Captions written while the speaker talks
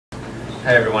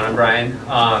Hi everyone, I'm Brian.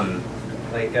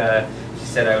 Like she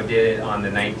said, I did it on the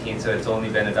 19th, so it's only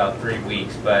been about 3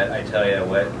 weeks, but I tell you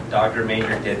what Dr.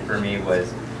 Manger did for me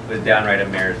was downright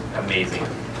amazing.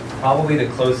 Probably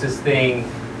the closest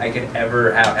thing I could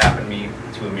ever have happen to me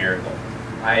to a miracle.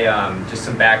 Just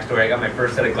some backstory, I got my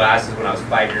first set of glasses when I was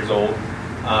 5 years old,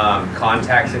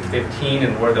 contacts at 15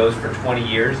 and wore those for 20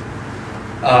 years.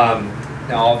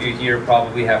 Now all of you here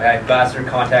probably have had glasses or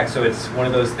contacts, so it's one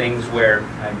of those things where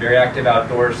I'm very active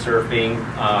outdoors, surfing,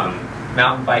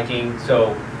 mountain biking.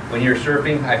 So when you're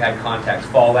surfing, I've had contacts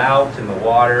fall out in the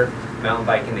water. Mountain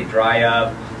biking, they dry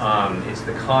up. It's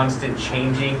the constant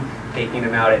changing, taking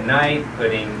them out at night,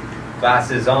 putting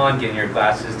glasses on, getting your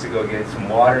glasses to go get some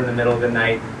water in the middle of the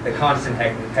night, the constant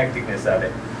hecticness of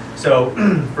it. So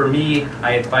for me,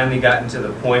 I had finally gotten to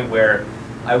the point where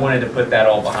I wanted to put that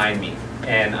all behind me.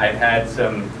 And I've had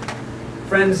some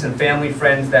friends and family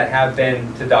friends that have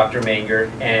been to Dr.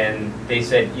 Manger, and they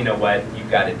said, you know what,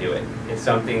 you've got to do it. It's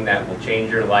something that will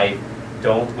change your life.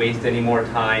 Don't waste any more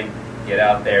time. Get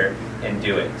out there and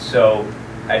do it. So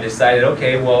I decided,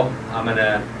 okay, well, I'm going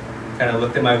to kind of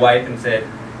looked at my wife and said,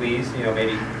 please, you know,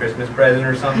 maybe Christmas present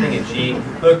or something. And she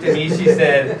looked at me, she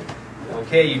said,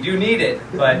 okay, you do need it.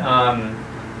 But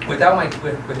without my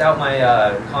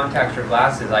contacts or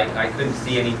glasses, I couldn't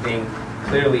see anything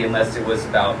clearly unless it was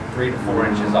about 3 to 4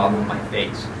 inches off of my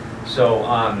face. So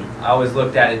I always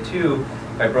looked at it too.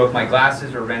 If I broke my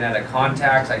glasses or ran out of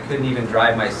contacts, I couldn't even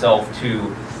drive myself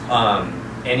to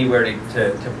anywhere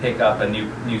to pick up a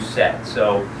new set.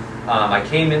 So I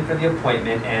came in for the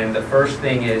appointment, and the first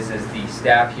thing is the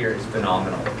staff here is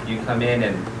phenomenal. You come in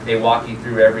and they walk you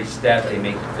through every step. They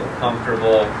make you feel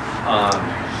comfortable.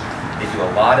 They do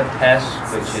a lot of tests,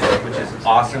 which is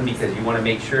awesome because you want to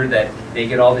make sure that they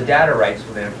get all the data right,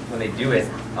 so that when they do it,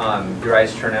 your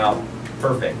eyes turn out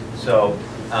perfect. So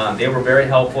they were very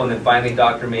helpful, and then finally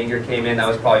Dr. Manger came in. That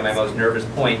was probably my most nervous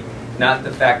point. Not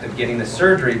the fact of getting the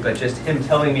surgery, but just him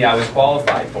telling me I was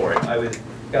qualified for it.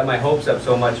 Got my hopes up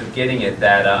so much of getting it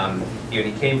that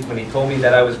when he told me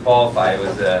that I was qualified, it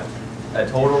was a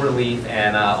total relief,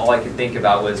 and all I could think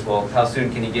about was, well, how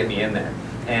soon can you get me in there?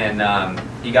 And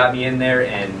he got me in there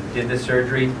and did the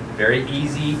surgery. Very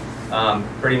easy.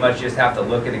 Pretty much just have to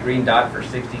look at a green dot for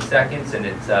 60 seconds, and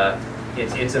it's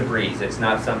a breeze. It's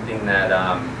not something that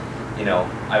you know,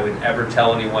 I would ever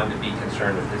tell anyone to be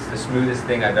concerned with. It's the smoothest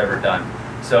thing I've ever done.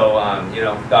 So you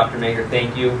know, Dr. Manger,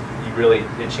 thank you.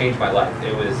 It changed my life.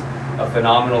 It was a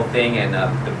phenomenal thing, and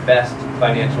the best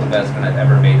financial investment I've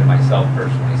ever made in myself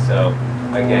personally. So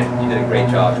again, you did a great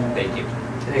job. Thank you.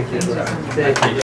 Thank you. Thank you.